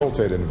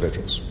rehabilitate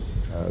individuals.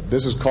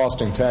 This is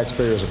costing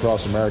taxpayers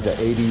across America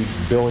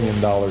 $80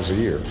 billion a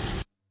year.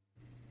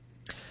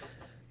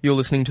 You're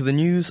listening to the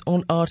news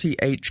on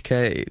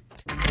RTHK.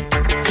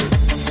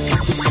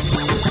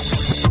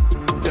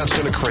 That's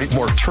going to create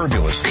more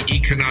turbulence. The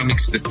economic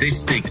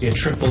statistics. A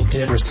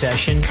triple-dip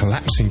recession.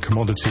 Collapsing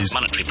commodities.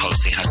 Monetary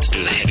policy has to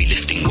do the heavy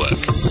lifting work.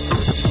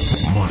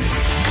 Money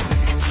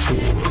for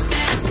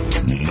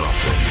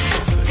nothing.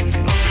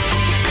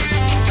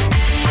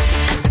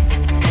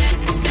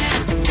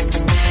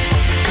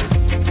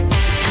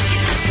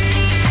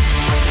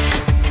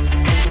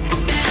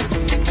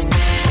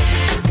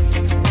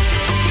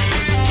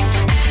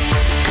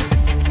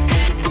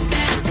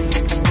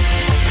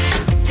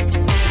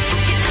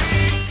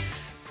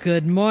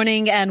 Good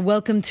morning and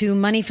welcome to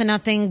Money for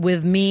Nothing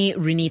with me,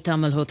 Renita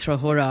Malhotra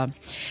Hora.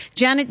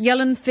 Janet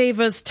Yellen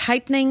favors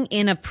tightening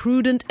in a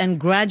prudent and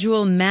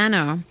gradual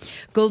manner.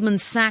 Goldman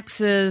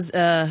Sachs's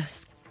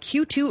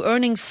Q2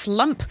 earnings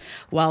slump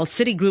while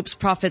Citigroup's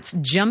profits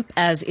jump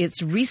as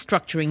its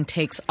restructuring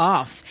takes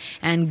off.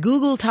 And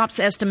Google tops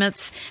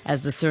estimates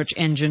as the search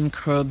engine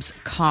curbs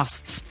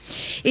costs.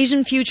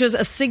 Asian futures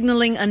are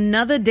signaling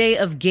another day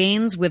of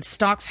gains with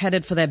stocks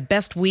headed for their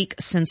best week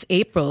since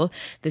April.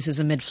 This is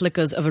amid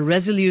flickers of a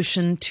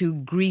resolution to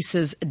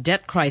Greece's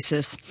debt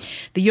crisis.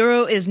 The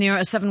euro is near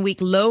a 7-week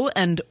low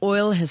and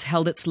oil has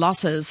held its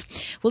losses.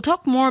 We'll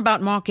talk more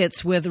about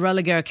markets with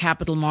Religare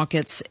Capital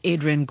Markets'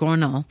 Adrian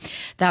Gornal.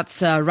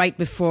 That's right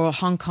before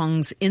Hong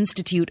Kong's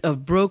Institute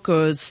of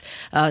Bankers,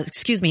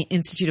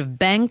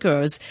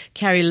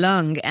 Carrie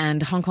Lung,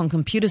 and Hong Kong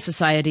Computer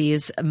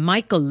Society's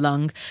Michael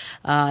Lung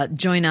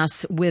join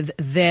us with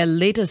their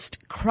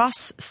latest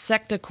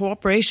cross-sector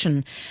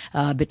cooperation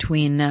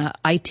between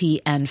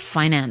IT and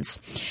finance.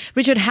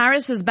 Richard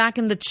Harris is back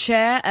in the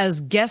chair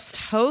as guest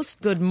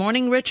host. Good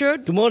morning,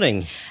 Richard. Good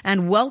morning.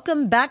 And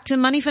welcome back to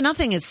Money for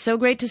Nothing. It's so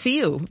great to see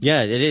you.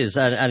 Yeah, it is.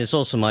 And it's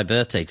also my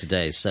birthday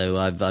today, so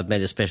I've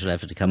made a special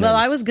effort to come in. Well,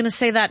 I was going to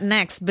say that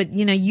next, but,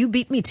 you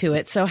beat me to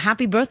it, so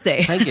happy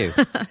birthday. Thank you.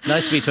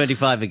 Nice to be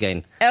 25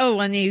 again. Oh,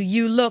 and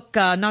you look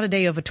not a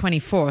day over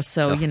 24,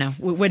 so,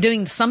 we're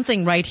doing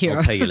something right here.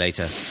 I'll pay you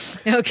later.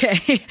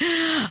 Okay.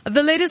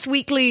 The latest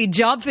weekly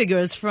job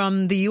figures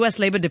from the U.S.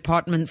 Labor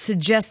Department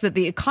suggest that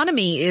the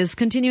economy is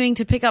continuing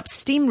to pick up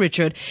steam,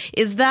 Richard.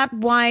 Is that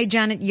why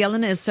Janet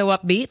Yellen is so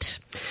upbeat?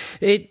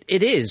 It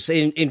is.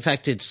 In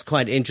fact, it's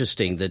quite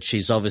interesting that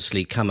she's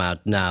obviously come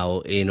out now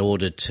in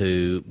order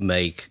to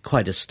make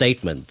quite a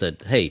statement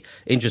that, hey,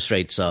 interest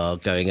rates are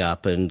going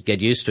up and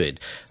get used to it.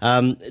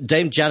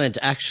 Dame Janet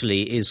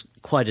actually is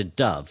quite a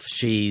dove.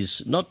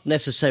 She's not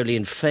necessarily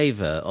in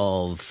favour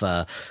of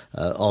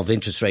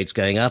interest rates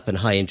going up and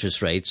high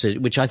interest rates,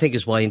 which I think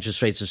is why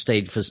interest rates have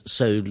stayed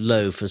so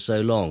low for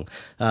so long.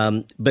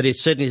 But it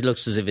certainly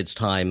looks as if it's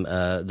time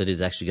that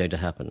it's actually going to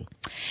happen.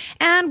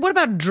 And what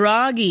about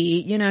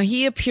Draghi?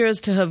 He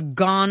appears to have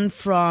gone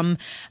from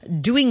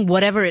doing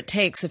whatever it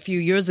takes a few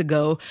years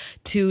ago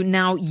to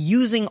now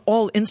using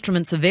all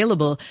instruments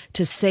available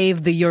to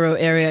save the euro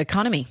area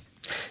economy.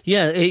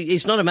 Yeah,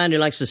 he's not a man who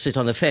likes to sit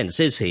on the fence,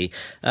 is he?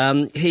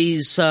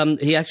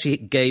 He actually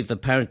gave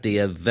apparently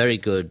a very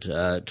good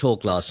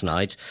talk last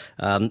night.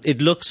 It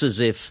looks as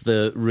if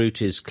the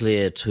route is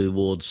clear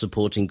towards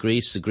supporting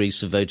Greece. The Greece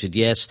have voted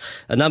yes.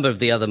 A number of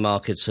the other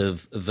markets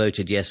have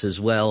voted yes as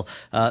well.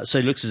 So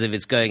it looks as if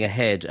it's going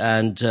ahead.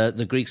 And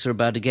the Greeks are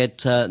about to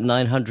get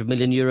 900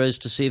 million euros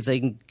to see if they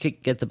can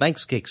get the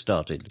banks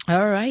kick-started.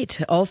 All right.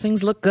 All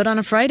things look good on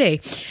a Friday.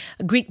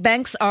 Greek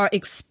banks are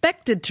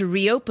expected to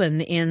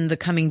reopen in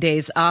the coming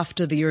days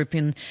after the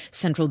European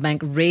Central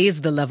Bank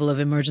raised the level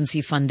of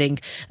emergency funding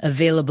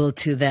available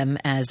to them,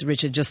 as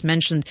Richard just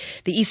mentioned.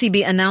 The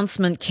ECB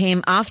announcement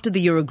came after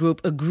the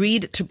Eurogroup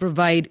agreed to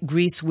provide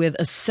Greece with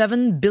a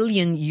 €7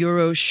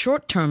 billion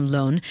short-term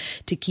loan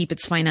to keep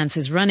its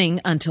finances running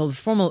until the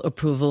formal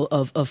approval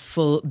of a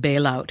full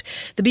bailout.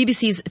 The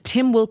BBC's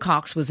Tim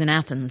Wilcox was in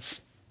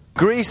Athens.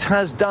 Greece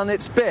has done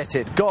its bit.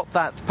 It got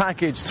that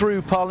package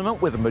through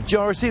Parliament with a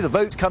majority, the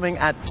vote coming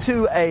at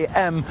 2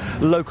 a.m.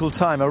 local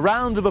time. A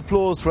round of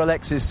applause for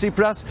Alexis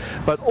Tsipras,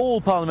 but all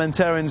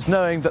parliamentarians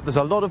knowing that there's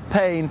a lot of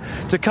pain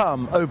to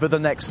come over the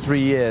next 3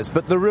 years.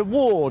 But the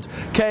reward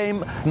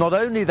came not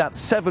only that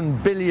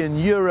 €7 billion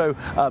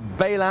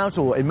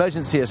bailout or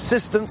emergency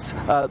assistance,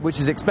 which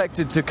is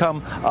expected to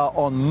come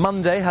on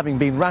Monday, having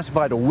been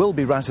ratified or will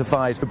be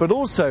ratified, but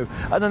also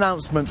an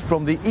announcement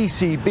from the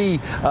ECB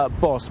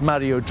boss,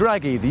 Mario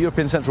Draghi, the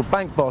European Central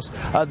Bank boss,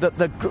 that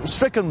the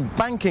stricken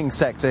banking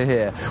sector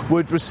here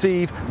would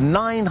receive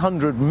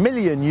 €900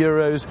 million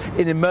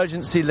in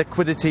emergency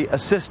liquidity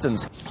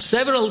assistance.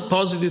 Several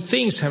positive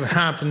things have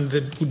happened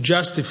that would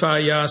justify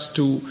us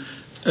to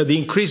the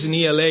increase in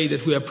ELA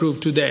that we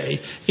approved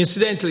today.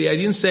 Incidentally, I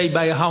didn't say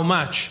by how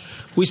much.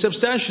 We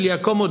substantially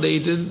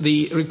accommodated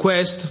the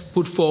request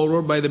put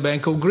forward by the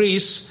Bank of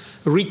Greece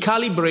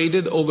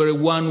recalibrated over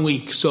 1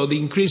 week. So the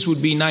increase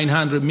would be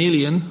 900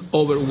 million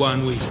over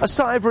 1 week. A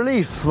sigh of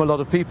relief from a lot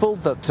of people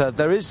that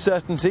there is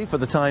certainty for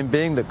the time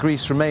being that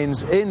Greece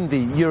remains in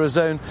the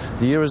Eurozone.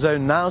 The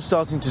Eurozone now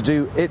starting to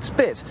do its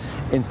bit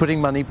in putting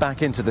money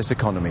back into this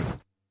economy.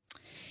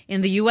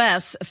 In the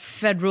U.S.,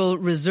 Federal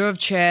Reserve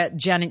Chair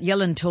Janet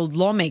Yellen told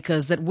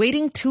lawmakers that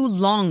waiting too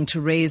long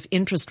to raise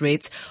interest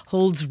rates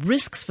holds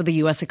risks for the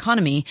U.S.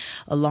 economy,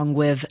 along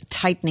with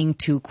tightening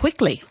too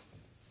quickly.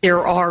 There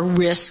are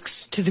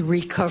risks to the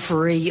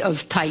recovery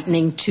of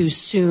tightening too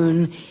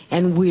soon,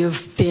 and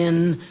we've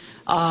been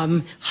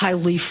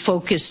highly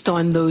focused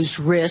on those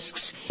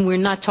risks. We're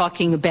not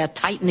talking about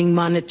tightening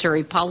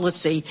monetary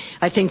policy.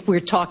 I think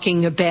we're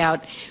talking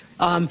about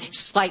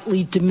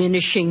slightly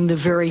diminishing the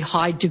very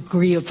high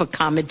degree of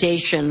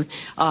accommodation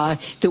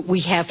that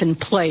we have in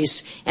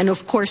place. And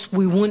of course,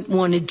 we wouldn't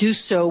want to do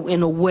so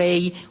in a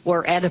way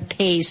or at a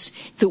pace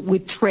that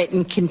would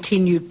threaten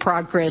continued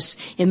progress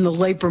in the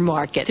labor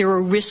market. There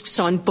are risks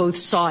on both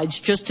sides,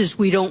 just as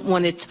we don't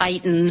want to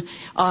tighten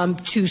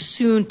too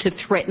soon to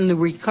threaten the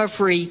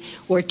recovery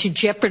or to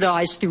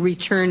jeopardize the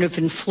return of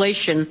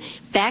inflation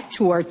back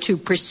to our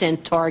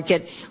 2%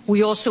 target.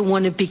 We also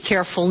want to be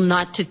careful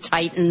not to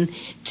tighten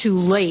too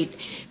late,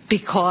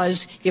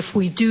 because if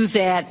we do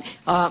that,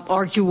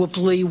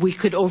 arguably we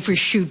could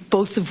overshoot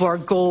both of our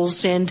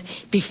goals and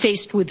be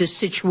faced with a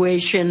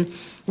situation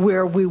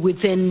where we would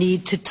then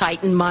need to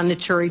tighten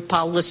monetary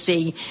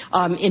policy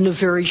in a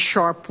very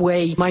sharp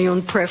way. My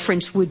own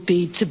preference would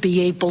be to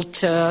be able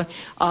to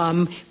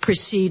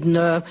proceed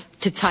to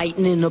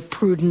tighten in a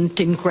prudent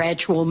and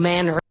gradual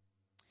manner.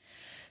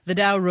 The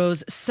Dow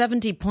rose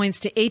 70 points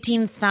to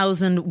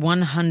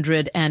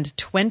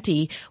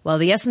 18,120, while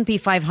the S&P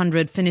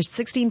 500 finished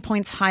 16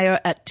 points higher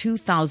at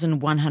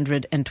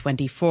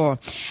 2,124.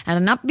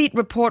 And an upbeat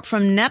report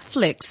from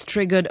Netflix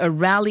triggered a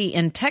rally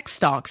in tech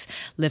stocks,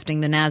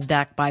 lifting the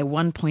Nasdaq by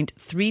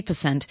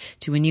 1.3%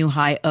 to a new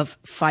high of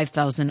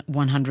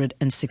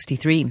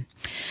 5,163.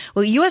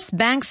 Well, U.S.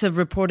 banks have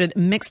reported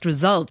mixed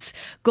results.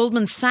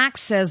 Goldman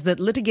Sachs says that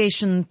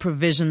litigation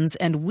provisions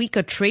and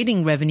weaker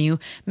trading revenue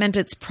meant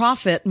its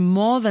profit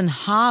more than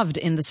halved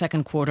in the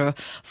second quarter,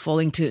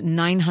 falling to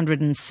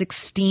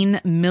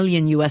 $916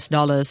 million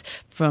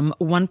from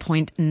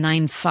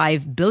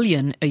 $1.95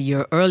 billion a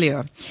year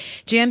earlier.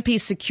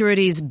 JMP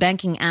Securities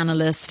banking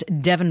analyst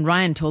Devin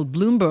Ryan told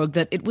Bloomberg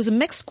that it was a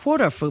mixed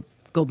quarter for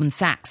Goldman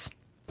Sachs.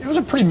 It was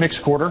a pretty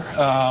mixed quarter.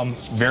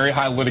 Very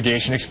high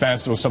litigation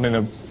expense. It was something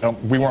that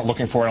we weren't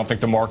looking for. I don't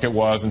think the market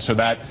was. And so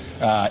that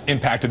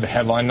impacted the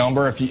headline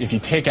number. If you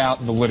take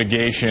out the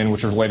litigation,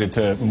 which was related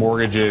to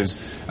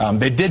mortgages,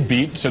 they did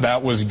beat. So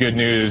that was good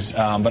news.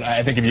 But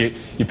I think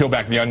if you peel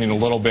back the onion a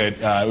little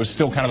bit, it was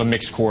still kind of a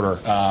mixed quarter.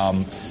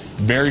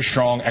 Very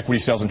strong equity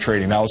sales and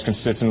trading. That was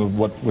consistent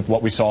with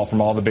what we saw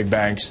from all the big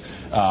banks.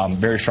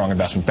 Very strong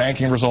investment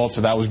banking results,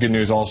 so that was good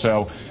news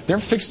also. Their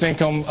fixed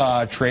income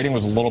trading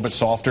was a little bit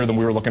softer than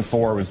we were looking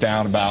for. It was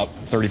down about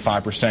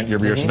 35% year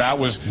over year. So that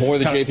was more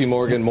than JP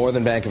Morgan, more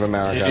than Bank of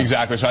America.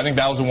 Exactly. So I think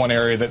that was the one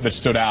area that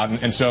stood out.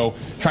 And so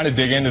trying to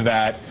dig into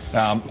that,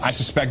 I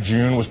suspect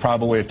June was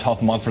probably a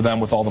tough month for them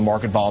with all the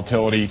market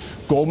volatility.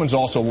 Goldman's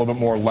also a little bit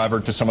more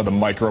levered to some of the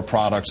micro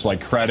products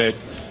like credit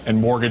and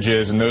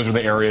mortgages, and those are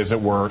the areas that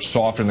were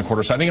softer in the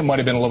quarter. So I think it might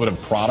have been a little bit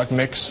of product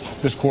mix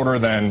this quarter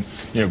than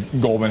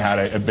Goldman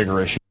had a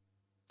bigger issue.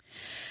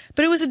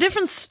 But it was a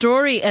different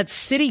story at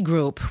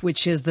Citigroup,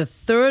 which is the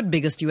third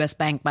biggest U.S.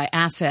 bank by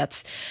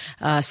assets.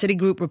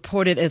 Citigroup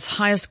reported its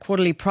highest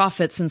quarterly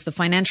profit since the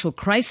financial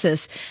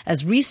crisis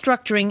as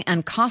restructuring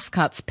and cost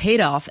cuts paid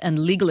off and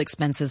legal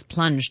expenses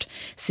plunged.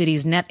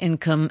 Citi's net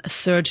income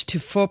surged to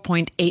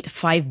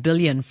 $4.85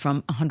 billion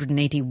from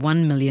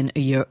 $181 million a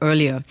year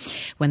earlier,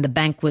 when the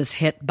bank was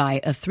hit by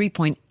a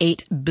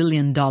 $3.8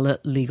 billion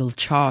legal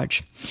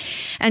charge.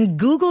 And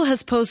Google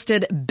has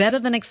posted better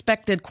than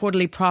expected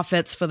quarterly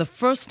profits for the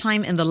first time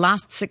in the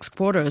last 6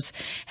 quarters,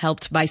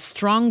 helped by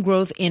strong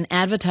growth in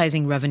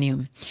advertising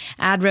revenue.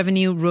 Ad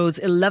revenue rose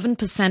 11%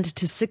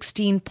 to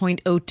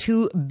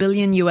 $16.02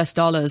 billion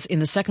in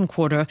the second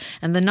quarter,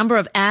 and the number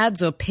of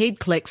ads or paid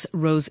clicks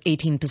rose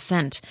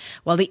 18%,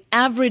 while the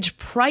average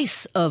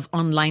price of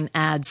online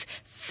ads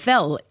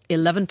fell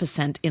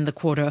 11% in the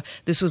quarter.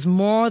 This was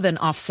more than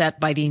offset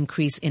by the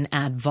increase in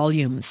ad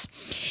volumes.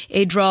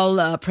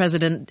 Adroll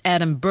President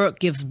Adam Burke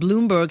gives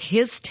Bloomberg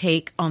his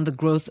take on the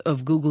growth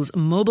of Google's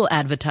mobile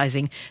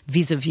advertising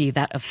vis-a-vis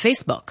that of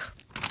Facebook.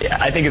 Yeah,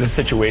 I think it's a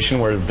situation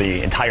where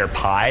the entire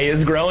pie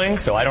is growing,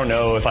 so I don't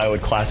know if I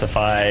would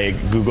classify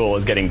Google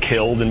as getting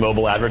killed in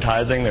mobile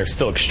advertising. They're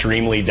still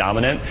extremely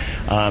dominant.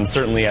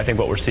 Certainly, I think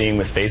what we're seeing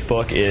with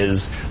Facebook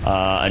is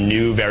a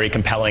new, very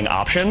compelling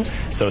option.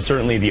 So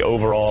certainly the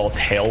overall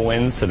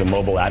tailwinds to the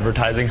mobile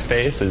advertising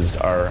space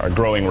are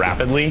growing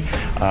rapidly.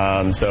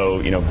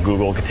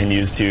 Google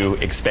continues to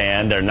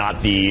expand. They're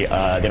not they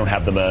don't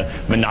have the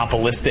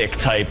monopolistic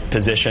type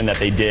position that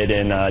they did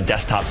in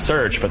desktop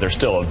search, but they're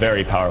still a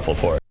very powerful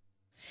force.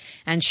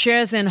 And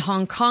shares in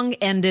Hong Kong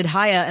ended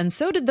higher, and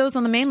so did those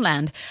on the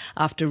mainland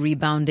after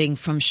rebounding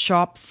from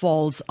sharp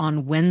falls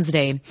on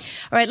Wednesday. All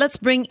right, let's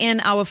bring in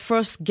our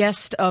first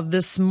guest of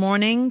this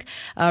morning,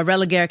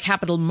 Religare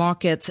Capital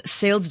Markets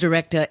Sales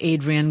Director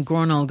Adrian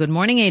Gornall. Good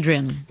morning,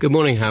 Adrian. Good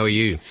morning. How are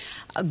you?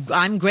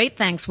 I'm great,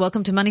 thanks.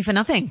 Welcome to Money for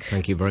Nothing.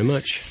 Thank you very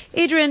much.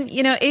 Adrian,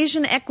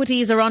 Asian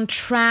equities are on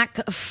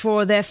track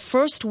for their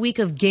first week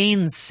of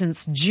gains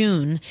since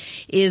June.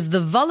 Is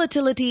the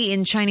volatility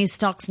in Chinese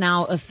stocks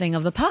now a thing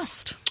of the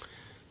past?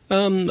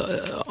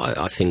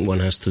 I think one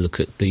has to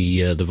look at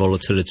the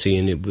volatility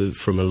in it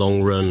from a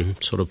long run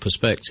sort of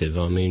perspective.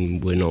 I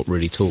mean, we're not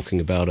really talking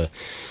about a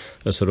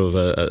sort of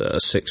a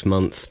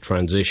 6-month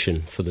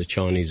transition for the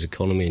Chinese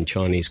economy and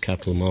Chinese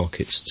capital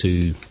markets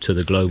to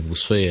the global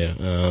sphere.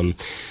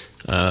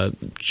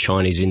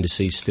 Chinese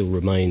indices still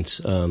remains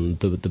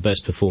the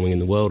best performing in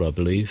the world, I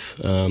believe.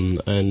 I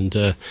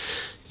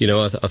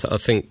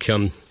think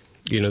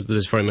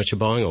there's very much a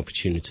buying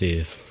opportunity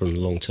here from a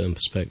long-term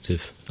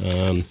perspective.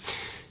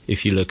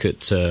 If you look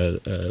at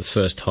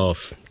first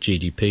half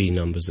GDP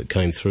numbers that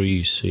came through,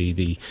 you see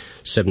the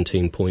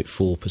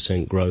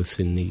 17.4% growth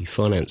in the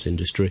finance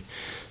industry.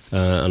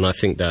 And I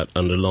think that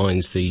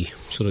underlines the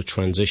sort of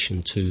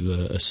transition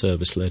to a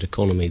service-led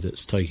economy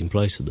that's taking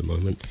place at the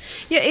moment.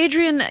 Yeah,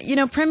 Adrian,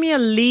 Premier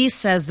Li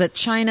says that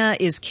China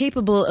is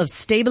capable of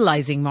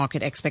stabilizing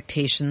market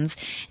expectations,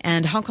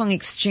 and Hong Kong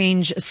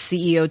Exchange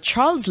CEO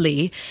Charles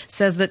Li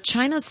says that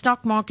China's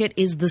stock market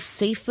is the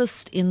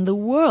safest in the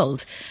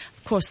world.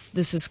 Of course,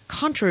 this is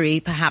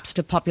contrary, perhaps,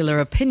 to popular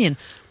opinion.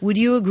 Would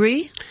you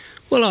agree?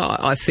 Well,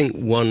 I think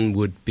one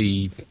would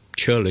be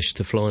churlish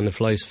to fly in the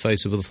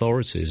face of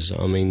authorities.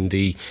 I mean,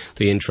 the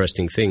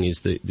interesting thing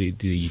is that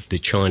the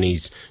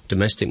Chinese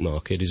domestic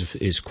market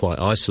is quite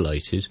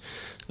isolated.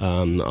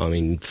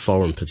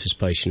 Foreign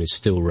participation is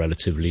still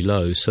relatively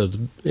low. So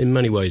in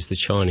many ways, the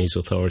Chinese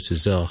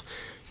authorities are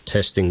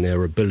testing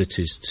their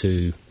abilities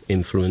to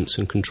influence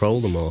and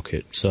control the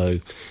market.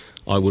 So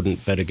I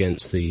wouldn't bet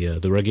against the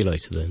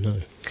regulator there, no.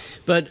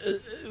 But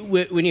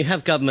when you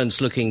have governments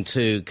looking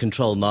to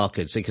control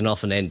markets, it can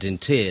often end in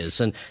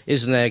tears. And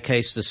isn't there a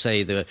case to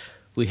say that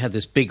we had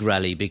this big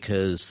rally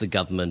because the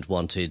government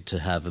wanted to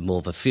have more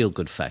of a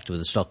feel-good factor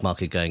with the stock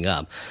market going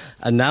up?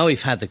 And now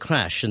we've had the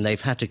crash, and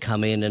they've had to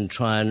come in and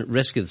try and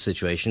rescue the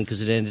situation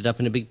because it ended up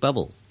in a big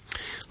bubble.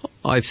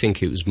 I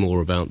think it was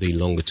more about the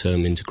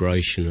longer-term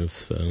integration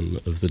of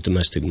the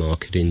domestic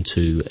market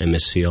into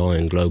MSCI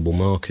and global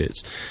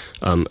markets.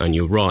 And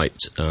you're right.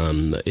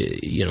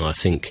 I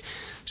think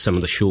some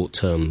of the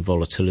short-term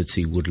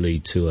volatility would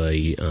lead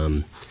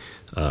to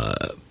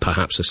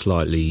perhaps a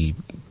slightly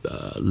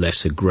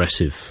less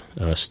aggressive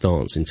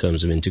stance in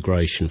terms of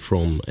integration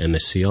from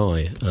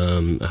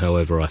MSCI.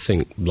 However, I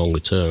think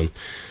longer-term,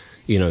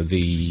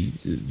 the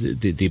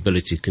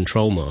ability to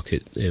control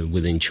market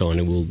within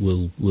China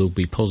will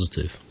be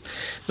positive.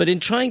 But in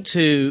trying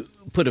to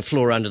put a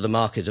floor under the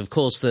market, of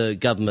course, the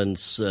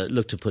governments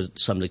look to put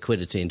some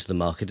liquidity into the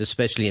market,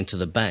 especially into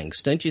the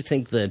banks. Don't you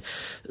think that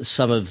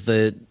some of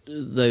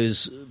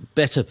those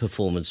better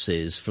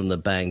performances from the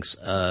banks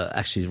are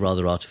actually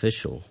rather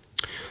artificial?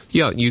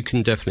 Yeah, you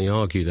can definitely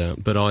argue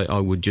that, but I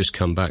would just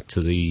come back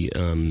to the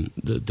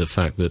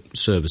fact that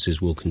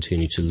services will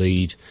continue to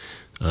lead.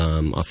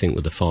 I think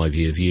with a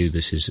 5-year view,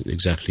 this is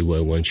exactly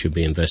where one should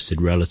be invested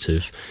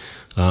relative.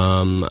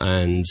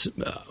 And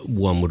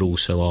one would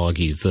also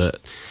argue that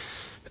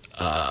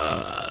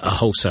a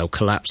wholesale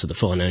collapse of the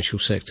financial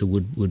sector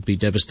would be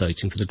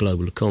devastating for the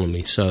global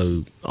economy.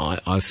 So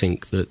I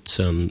think that,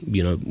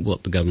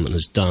 what the government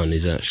has done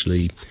is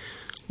actually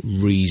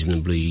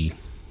reasonably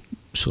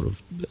sort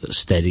of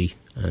steady.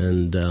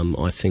 And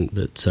I think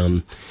that,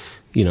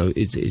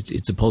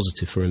 it's a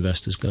positive for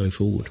investors going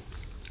forward.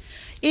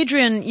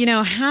 Adrian,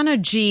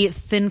 Hanergy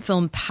Thin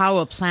Film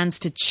Power plans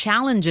to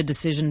challenge a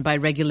decision by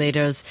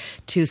regulators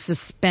to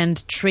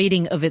suspend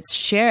trading of its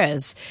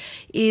shares.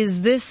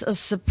 Is this a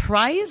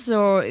surprise,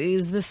 or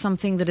is this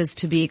something that is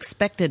to be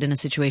expected in a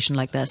situation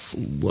like this?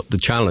 What, the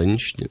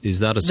challenge? Is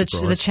that a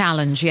surprise? The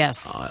challenge,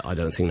 yes. I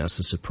don't think that's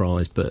a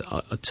surprise, but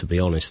to be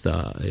honest,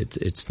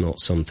 it's not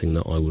something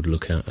that I would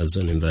look at as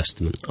an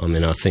investment. I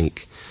mean, I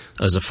think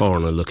as a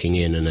foreigner looking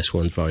in, unless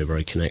one's very,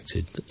 very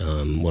connected,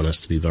 one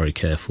has to be very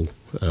careful.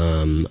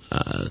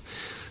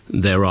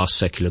 There are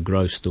secular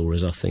growth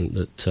stories, I think,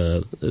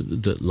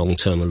 that long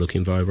term are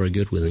looking very, very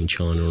good within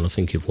China, and I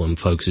think if one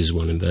focuses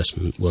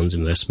one's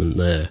investment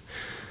there,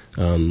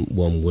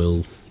 one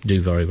will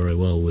do very, very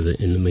well with it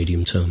in the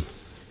medium term.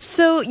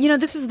 So,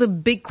 this is the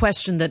big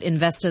question that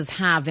investors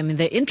have. I mean,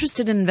 they're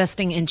interested in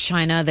investing in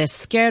China. They're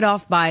scared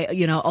off by,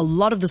 a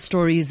lot of the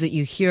stories that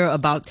you hear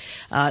about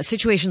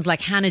situations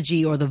like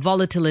Hanergy or the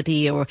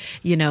volatility or,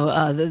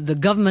 the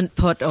government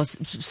put or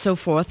so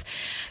forth.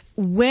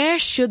 where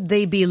should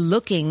they be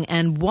looking,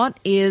 and what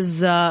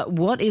is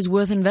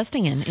worth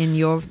investing in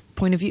your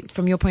point of view,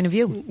 from your point of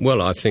view?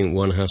 Well, I think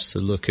one has to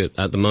look at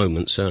the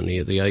moment, certainly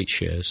at the 8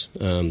 shares.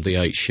 The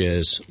 8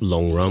 shares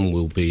long run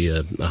will be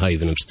a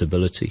haven of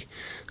stability.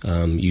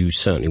 You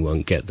certainly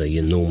won't get the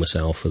enormous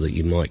alpha that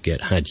you might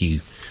get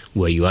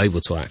were you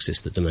able to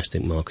access the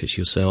domestic markets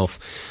yourself.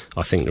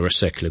 I think there are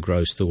secular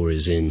growth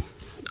stories in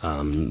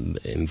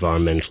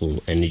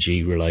environmental,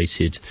 energy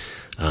related,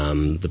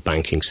 the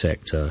banking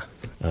sector,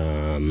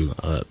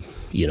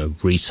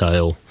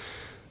 retail,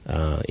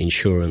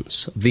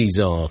 insurance. These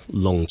are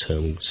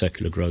long-term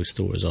secular growth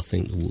stories, I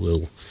think, that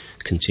will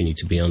continue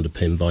to be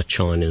underpinned by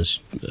China's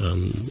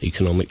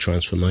economic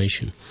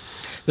transformation.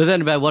 But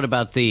then what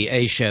about the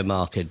A-share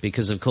market?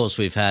 Because, of course,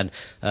 we've had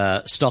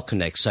Stock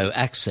Connect, so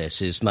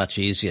access is much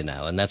easier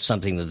now, and that's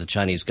something that the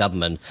Chinese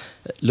government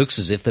looks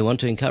as if they want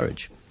to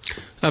encourage.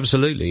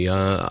 Absolutely.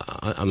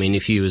 I mean,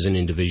 if you as an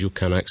individual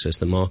can access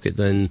the market,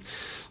 then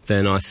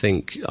I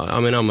think,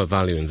 I'm a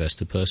value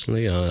investor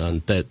personally,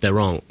 and there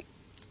aren't,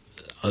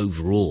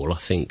 overall, I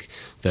think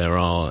there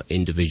are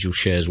individual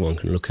shares one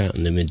can look at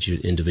and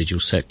individual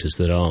sectors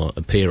that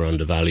appear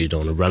undervalued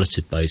on a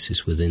relative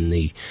basis within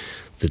the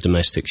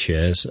domestic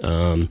shares.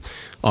 I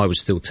would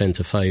still tend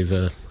to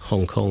favour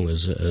Hong Kong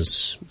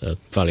as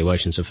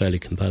valuations are fairly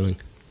compelling.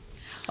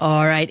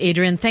 All right,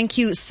 Adrian, thank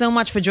you so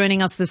much for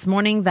joining us this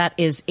morning. That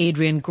is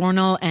Adrian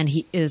Gornal, and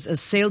he is a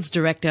sales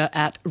director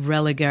at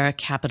Religare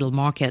Capital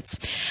Markets.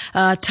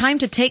 Time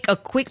to take a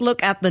quick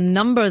look at the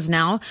numbers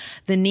now.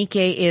 The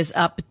Nikkei is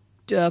up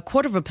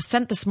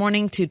 0.25% this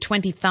morning to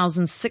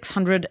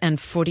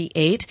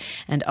 20,648,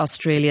 and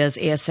Australia's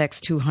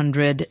ASX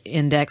 200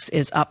 index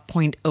is up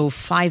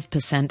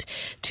 0.05%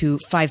 to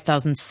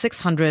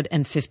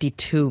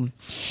 5,652.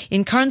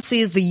 In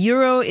currencies, the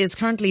euro is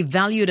currently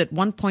valued at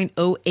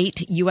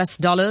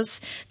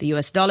 $1.08. The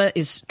US dollar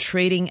is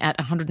trading at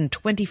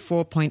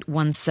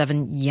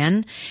 124.17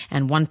 yen,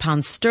 and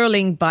 £1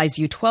 sterling buys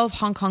you 12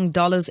 Hong Kong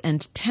dollars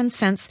and 10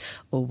 cents,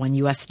 or $1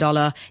 US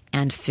dollar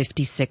and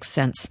 56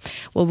 cents.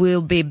 Well,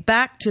 we'll be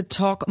back to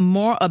talk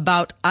more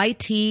about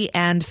IT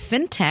and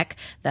fintech.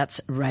 That's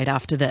right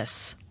after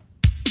this.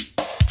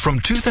 From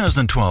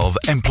 2012,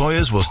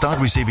 employers will start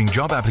receiving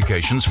job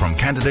applications from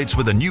candidates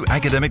with a new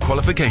academic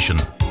qualification,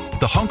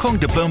 the Hong Kong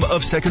Diploma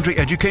of Secondary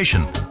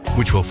Education,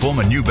 which will form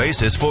a new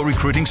basis for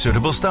recruiting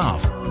suitable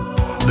staff.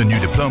 The new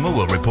diploma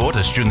will report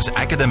a student's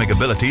academic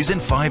abilities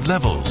in 5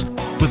 levels,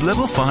 with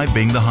level 5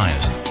 being the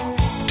highest.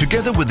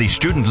 Together with the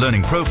student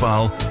learning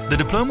profile, the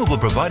diploma will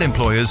provide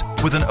employers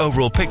with an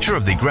overall picture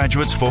of the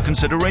graduates for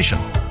consideration.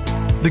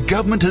 The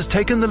government has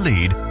taken the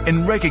lead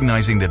in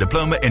recognizing the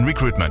diploma in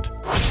recruitment.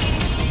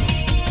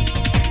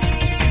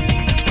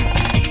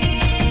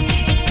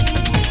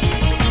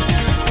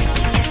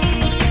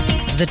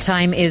 The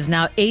time is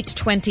now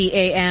 8:20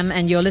 a.m.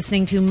 and you're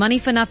listening to Money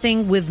for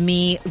Nothing with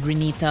me,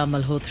 Renita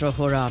Malhotra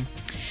Hora.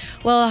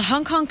 Well,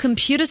 Hong Kong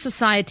Computer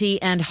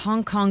Society and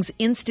Hong Kong's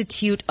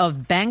Institute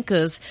of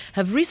Bankers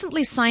have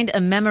recently signed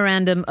a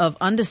memorandum of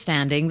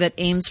understanding that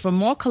aims for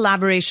more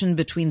collaboration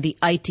between the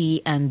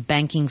IT and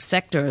banking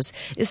sectors,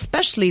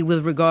 especially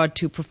with regard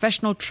to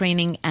professional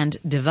training and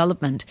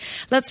development.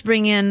 Let's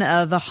bring in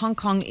the Hong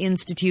Kong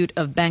Institute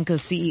of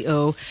Bankers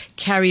CEO,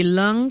 Carrie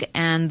Leung,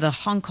 and the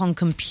Hong Kong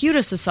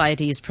Computer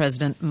Society's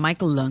president,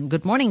 Michael Leung.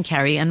 Good morning,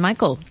 Carrie and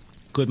Michael.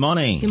 Good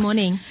morning. Good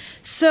morning.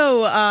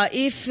 So,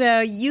 if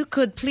you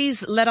could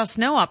please let us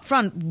know up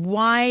front,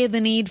 why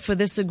the need for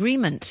this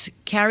agreement?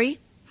 Carrie?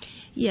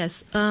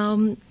 Yes.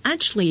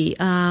 Actually,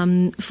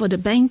 for the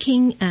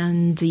banking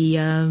and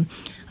the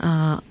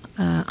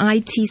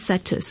IT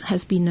sectors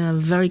has been a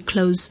very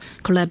close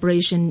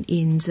collaboration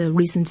in the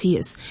recent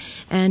years.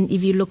 And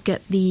if you look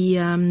at the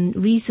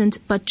recent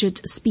budget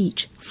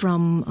speech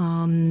from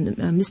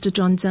Mr.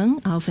 John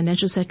Tsang, our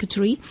financial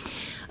secretary,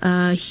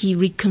 he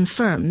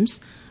reconfirms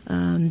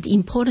the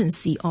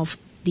importance of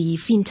the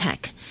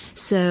fintech.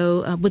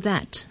 So with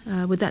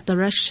that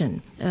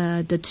direction,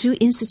 the two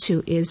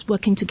institutes is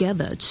working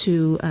together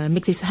to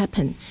make this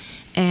happen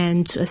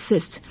and to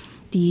assist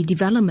the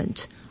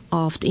development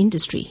of the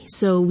industry.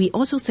 So we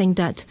also think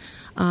that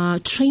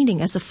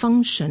training as a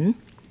function,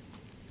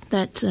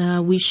 that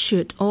we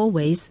should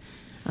always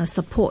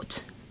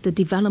support the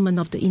development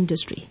of the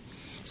industry.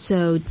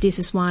 So this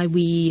is why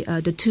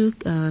the two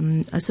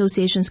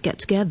associations get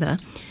together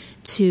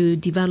to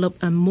develop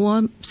a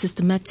more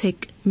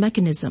systematic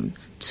mechanism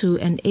to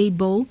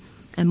enable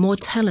more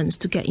talents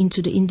to get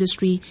into the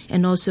industry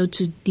and also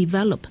to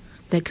develop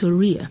their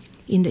career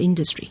in the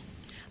industry.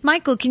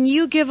 Michael, can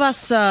you give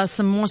us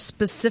some more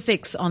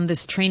specifics on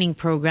this training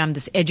program,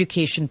 this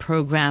education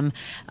program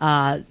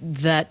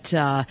that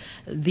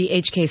the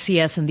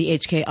HKCS and the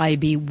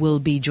HKIB will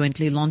be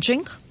jointly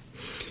launching?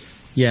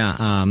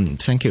 Yeah,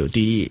 thank you.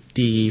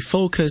 The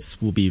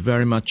focus will be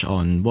very much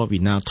on what we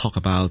now talk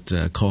about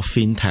called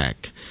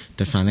fintech,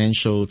 the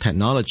financial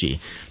technology.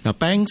 Now,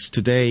 banks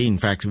today, in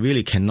fact,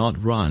 really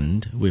cannot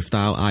run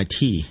without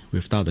IT,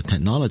 without the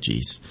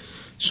technologies.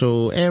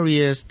 So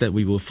areas that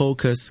we will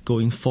focus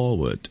going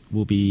forward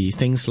will be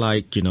things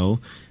like,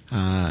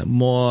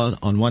 more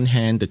on one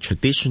hand the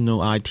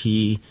traditional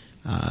IT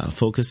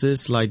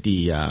focuses like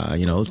the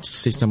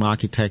system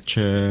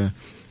architecture,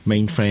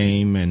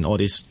 mainframe, and all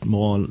this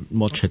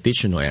more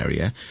traditional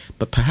area.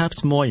 But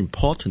perhaps more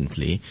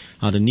importantly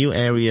are the new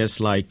areas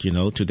like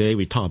today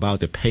we talk about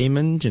the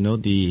payment,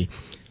 the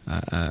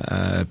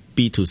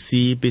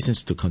B2C,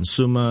 business to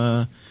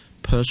consumer,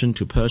 person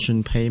to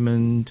person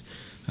payment,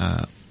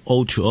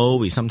 O2O,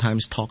 we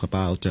sometimes talk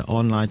about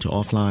online to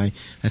offline,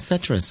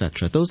 etc.,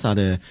 etc. Those are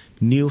the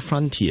new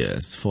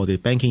frontiers for the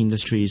banking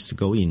industries to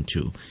go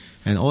into.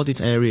 And all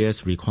these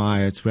areas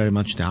requires very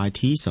much the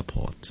IT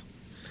support.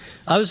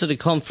 I was at a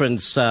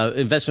conference,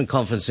 investment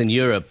conference in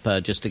Europe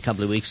just a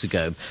couple of weeks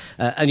ago,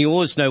 and you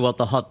always know what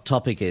the hot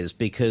topic is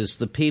because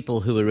the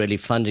people who were really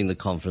funding the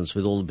conference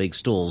with all the big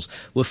stalls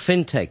were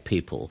fintech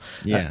people.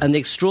 Yeah. And the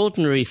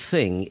extraordinary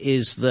thing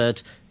is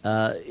that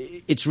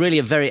it's really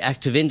a very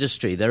active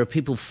industry. There are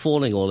people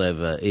falling all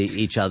over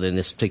each other in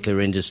this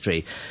particular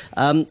industry.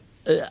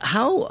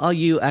 How are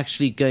you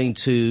actually going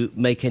to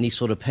make any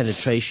sort of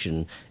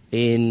penetration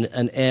in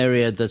an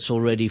area that's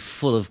already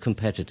full of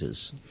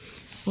competitors?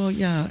 Well,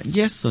 yeah,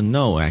 yes or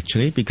no,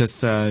 actually,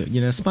 because,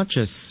 as much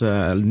as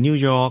New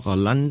York or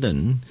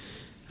London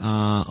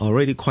are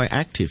already quite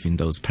active in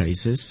those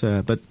places,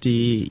 but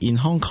in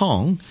Hong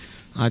Kong,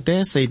 I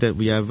dare say that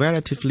we are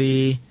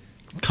relatively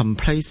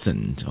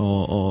complacent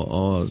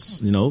or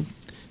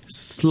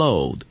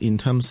slowed in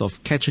terms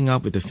of catching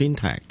up with the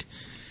fintech.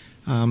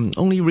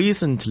 Only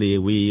recently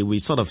we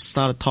sort of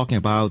started talking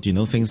about,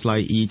 things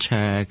like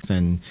e-checks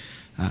and,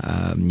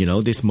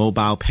 this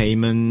mobile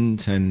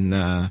payment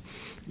and,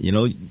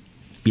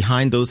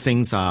 behind those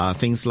things are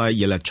things like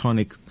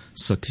electronic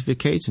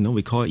certificates,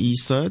 we call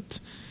e-cert.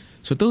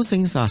 So those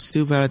things are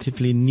still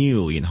relatively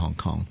new in Hong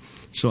Kong.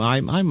 So I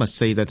must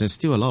say that there's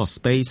still a lot of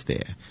space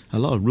there, a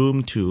lot of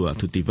room to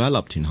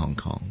develop in Hong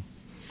Kong.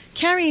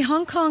 Carrie,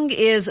 Hong Kong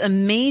is a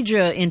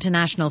major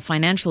international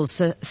financial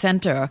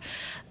center.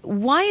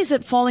 Why is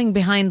it falling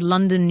behind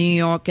London, New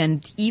York,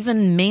 and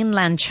even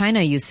mainland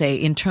China, you say,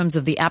 in terms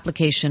of the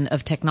application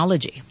of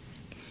technology?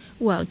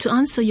 Well, to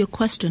answer your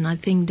question, I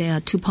think there are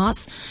two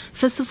parts.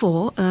 First of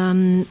all,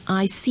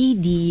 I see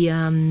the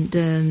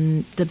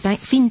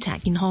bank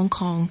fintech in Hong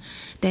Kong,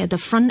 they're the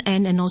front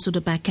end and also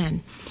the back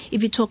end.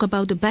 If you talk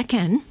about the back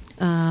end,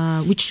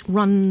 which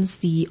runs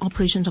the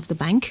operations of the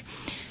bank,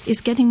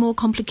 is getting more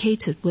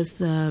complicated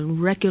with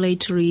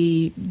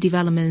regulatory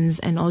developments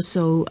and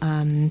also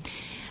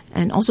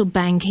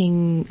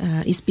banking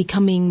is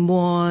becoming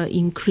more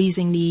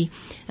increasingly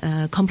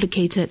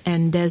complicated,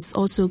 and there's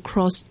also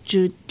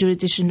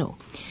cross-jurisdictional.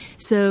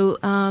 So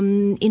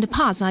in the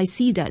past, I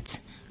see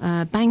that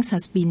banks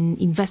has been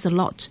invest a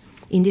lot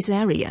in this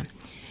area.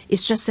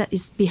 It's just that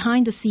it's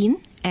behind the scene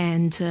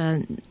and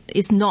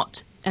it's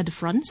not at the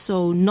front,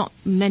 so not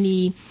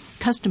many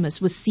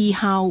customers will see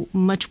how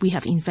much we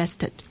have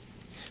invested.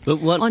 But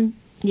on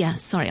the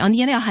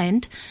other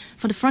hand,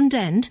 for the front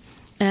end,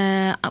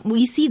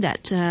 we see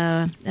that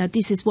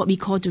this is what we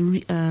call the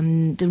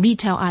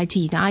retail IT,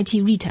 the IT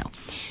retail.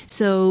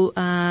 So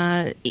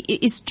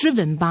it's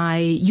driven by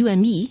you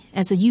and me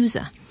as a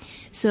user.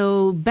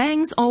 So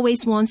banks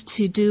always want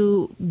to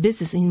do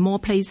business in more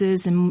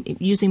places and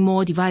using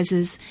more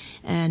devices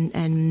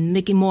and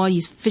make it more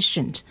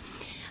efficient.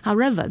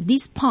 However,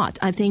 this part,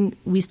 I think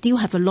we still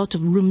have a lot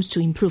of rooms to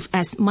improve,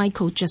 as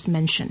Michael just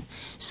mentioned.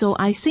 So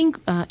I think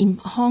in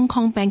Hong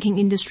Kong banking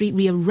industry,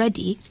 we are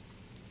ready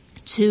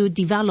to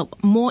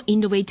develop more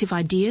innovative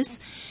ideas,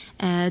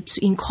 to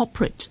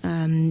incorporate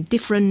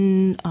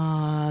different,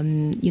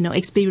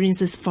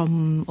 experiences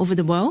from over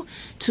the world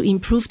to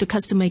improve the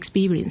customer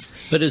experience.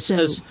 But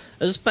as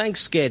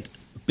banks get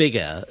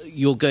bigger,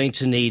 you're going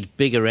to need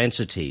bigger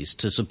entities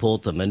to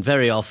support them. And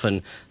very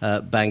often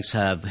banks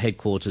have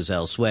headquarters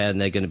elsewhere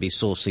and they're going to be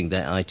sourcing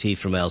their IT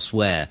from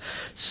elsewhere.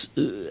 First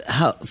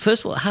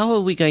of all, how are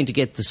we going to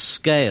get the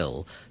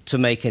scale to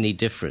make any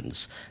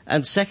difference?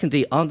 And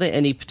secondly, are there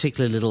any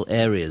particular little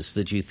areas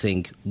that you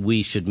think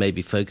we should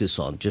maybe focus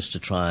on just to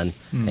try and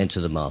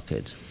enter the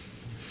market?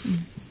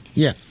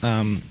 Yeah,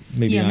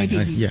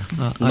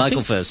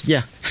 Michael first.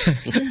 Yeah,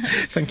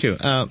 thank you.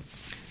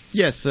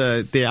 Yes,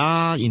 there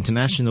are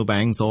international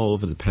banks all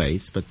over the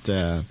place, but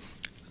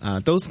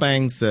those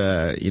banks,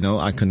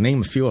 I can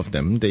name a few of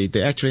them. They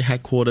actually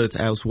headquartered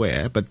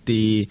elsewhere, but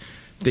they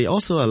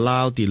also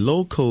allow the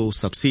local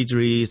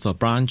subsidiaries or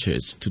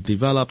branches to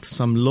develop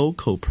some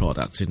local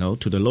products,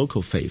 to the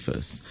local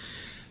favors.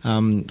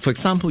 For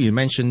example, you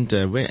mentioned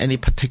any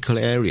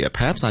particular area.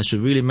 Perhaps I should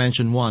really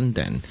mention one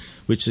then,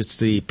 which is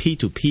the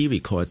P2P we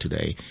call it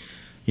today.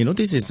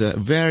 This is a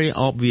very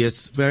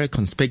obvious, very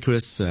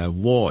conspicuous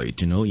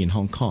void, in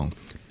Hong Kong.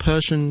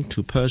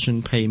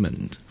 Person-to-person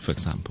payment, for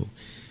example.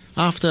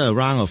 After a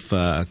round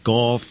of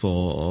golf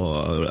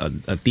or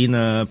a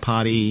dinner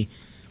party,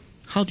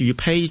 how do you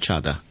pay each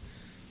other,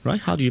 right?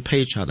 How do you pay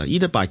each other?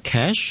 Either by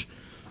cash,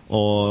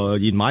 or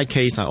in my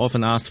case, I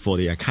often ask for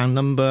the account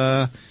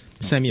number,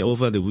 send me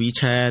over the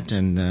WeChat,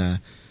 and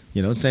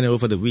send it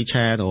over the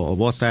WeChat or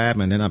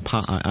WhatsApp, and then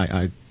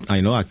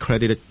I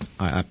credit it.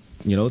 I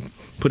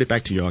put it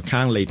back to your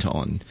account later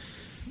on.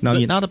 Now,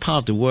 in other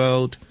part of the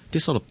world,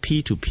 this sort of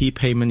P2P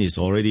payment is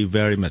already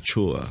very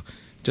mature.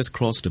 Just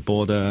cross the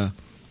border,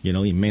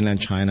 in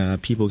mainland China,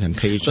 people can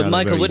pay each other. But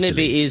Michael, very wouldn't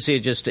easily. it be easier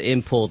just to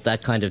import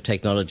that kind of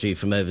technology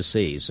from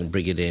overseas and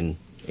bring it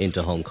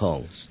into Hong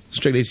Kong?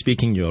 Strictly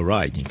speaking, you're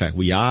right. In fact,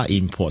 we are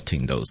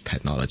importing those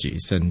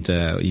technologies. And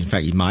in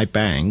fact, in my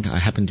bank, I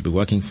happen to be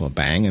working for a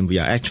bank, and we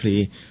are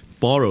actually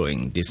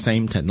borrowing the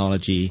same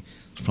technology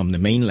from the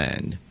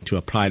mainland to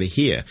apply it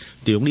here.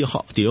 The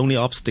only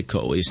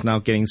obstacle is now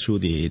getting through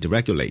the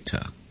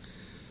regulator.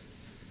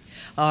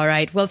 All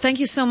right. Well, thank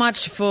you so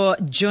much for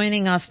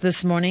joining us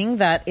this morning.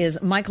 That is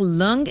Michael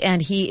Leung,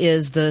 and he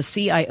is the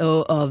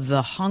CIO of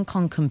the Hong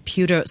Kong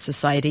Computer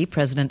Society,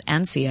 president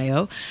and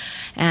CIO.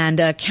 And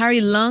Carrie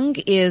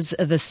Leung is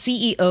the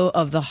CEO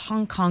of the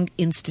Hong Kong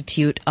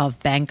Institute of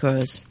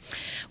Bankers.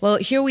 Well,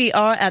 here we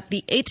are at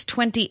the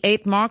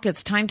 8:28 mark.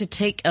 It's time to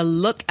take a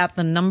look at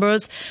the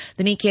numbers.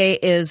 The Nikkei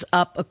is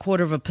up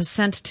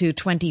 0.25% to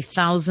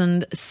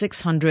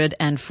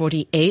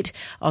 20,648.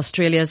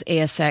 Australia's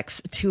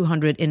ASX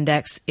 200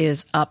 index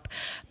is up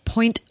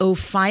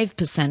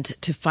 0.05%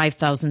 to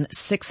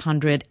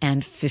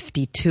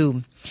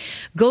 5,652.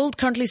 Gold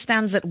currently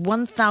stands at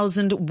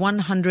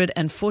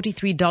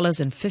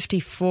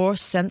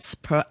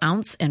 $1,143.54 per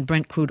ounce, and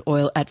Brent crude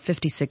oil at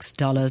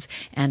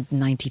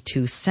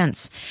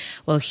 $56.92.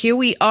 Well, here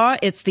we are.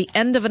 It's the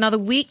end of another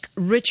week.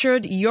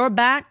 Richard, you're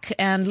back,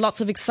 and lots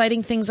of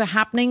exciting things are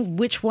happening.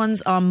 Which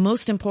ones are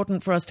most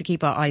important for us to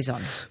keep our eyes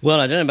on? Well,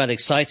 I don't know about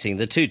exciting.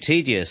 The two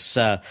tedious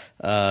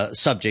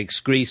subjects,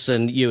 Greece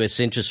and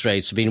US interest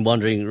rates, have been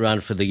wandering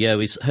around for the year.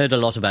 We've heard a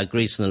lot about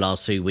Greece in the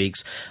last 3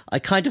 weeks. I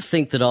kind of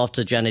think that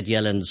after Janet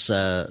Yellen's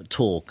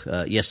talk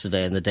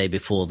yesterday and the day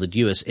before, that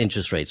US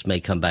interest rates may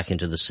come back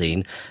into the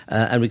scene,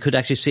 and we could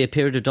actually see a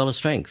period of dollar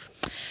strength.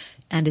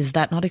 And is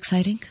that not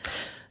exciting?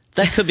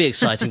 That could be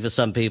exciting for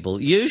some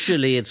people.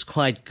 Usually it's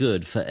quite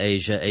good for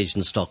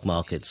Asian stock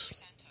markets.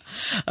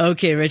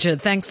 Okay,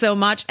 Richard, thanks so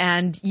much.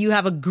 And you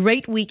have a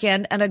great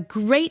weekend and a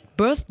great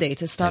birthday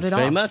to start it off.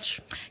 Very much.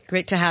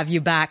 Great to have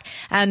you back.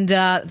 And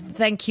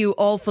thank you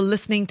all for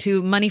listening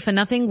to Money for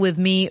Nothing with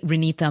me,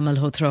 Renita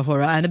Malhotra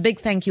Hora. And a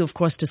big thank you, of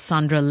course, to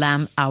Sandra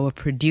Lam, our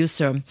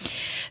producer.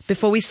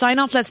 Before we sign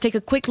off, let's take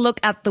a quick look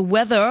at the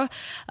weather.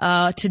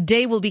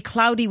 Today will be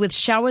cloudy with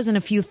showers and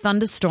a few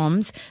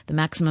thunderstorms. The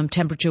maximum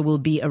temperature will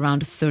be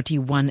around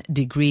 31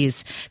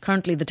 degrees.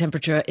 Currently, the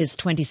temperature is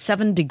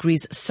 27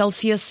 degrees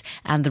Celsius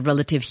and the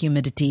relative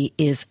humidity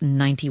is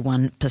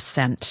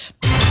 91%.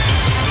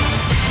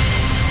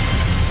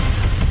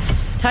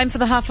 Time for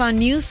the half-hour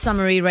news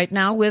summary right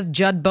now with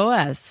Judd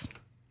Boaz.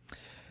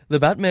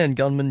 The Batman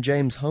gunman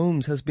James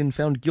Holmes has been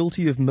found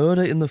guilty of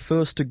murder in the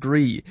first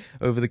degree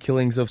over the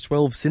killings of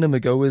 12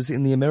 cinema-goers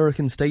in the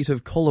American state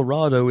of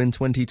Colorado in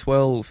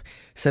 2012.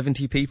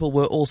 70 people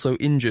were also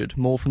injured.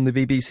 More from the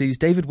BBC's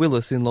David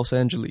Willis in Los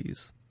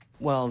Angeles.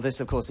 Well, this,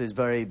 of course, is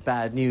very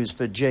bad news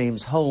for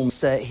James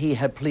Holmes. He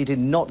had pleaded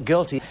not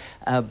guilty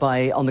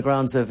on the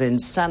grounds of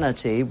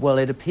insanity. Well,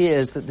 it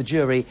appears that the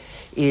jury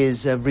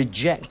is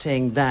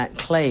rejecting that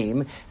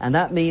claim, and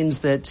that means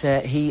that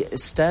he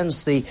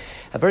stands a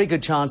very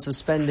good chance of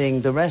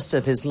spending the rest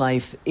of his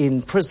life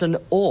in prison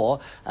or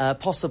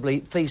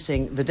possibly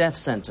facing the death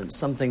sentence,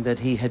 something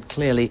that he had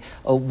clearly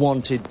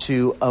wanted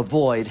to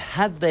avoid.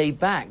 Had they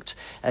backed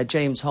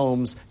James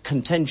Holmes'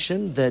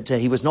 contention that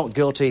he was not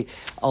guilty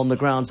on the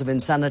grounds of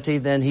insanity,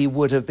 then he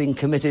would have been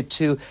committed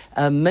to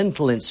a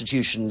mental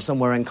institution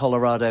somewhere in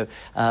Colorado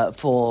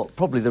for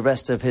probably the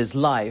rest of his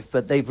life.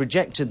 But they've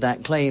rejected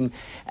that claim,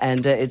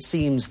 and it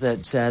seems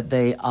that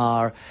they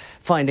are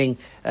finding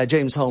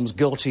James Holmes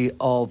guilty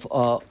of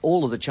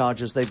all of the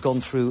charges they've gone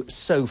through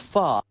so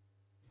far.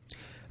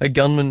 A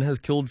gunman has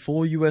killed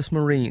 4 U.S.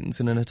 Marines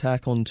in an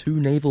attack on 2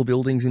 naval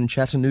buildings in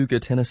Chattanooga,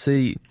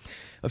 Tennessee.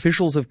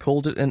 Officials have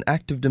called it an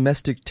act of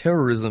domestic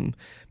terrorism,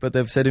 but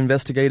they've said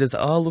investigators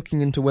are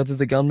looking into whether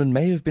the gunman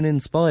may have been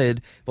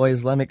inspired by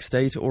Islamic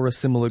State or a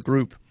similar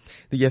group.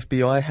 The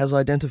FBI has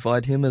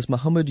identified him as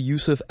Muhammad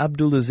Yusuf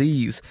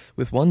Abdulaziz,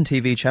 with one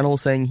TV channel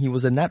saying he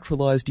was a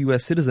naturalized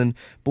U.S. citizen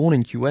born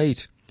in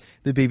Kuwait.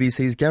 The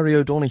BBC's Gary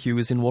O'Donoghue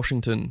is in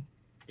Washington.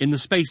 In the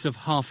space of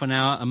half an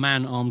hour, a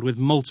man armed with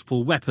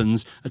multiple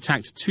weapons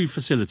attacked 2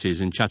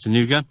 facilities in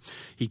Chattanooga.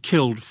 He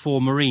killed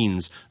 4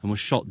 Marines and was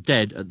shot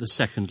dead at the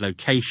second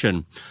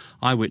location.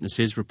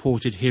 Eyewitnesses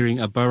reported hearing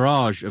a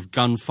barrage of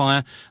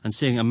gunfire and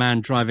seeing a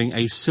man driving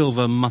a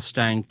silver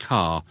Mustang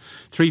car.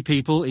 3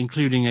 people,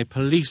 including a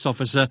police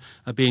officer,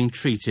 are being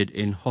treated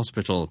in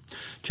hospital.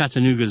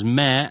 Chattanooga's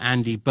mayor,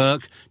 Andy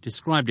Burke,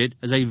 described it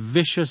as a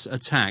vicious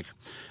attack.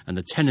 And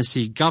the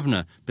Tennessee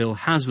governor, Bill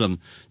Haslam,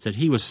 said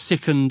he was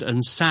sickened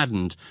and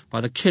saddened by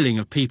the killing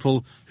of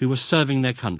people who were serving their country.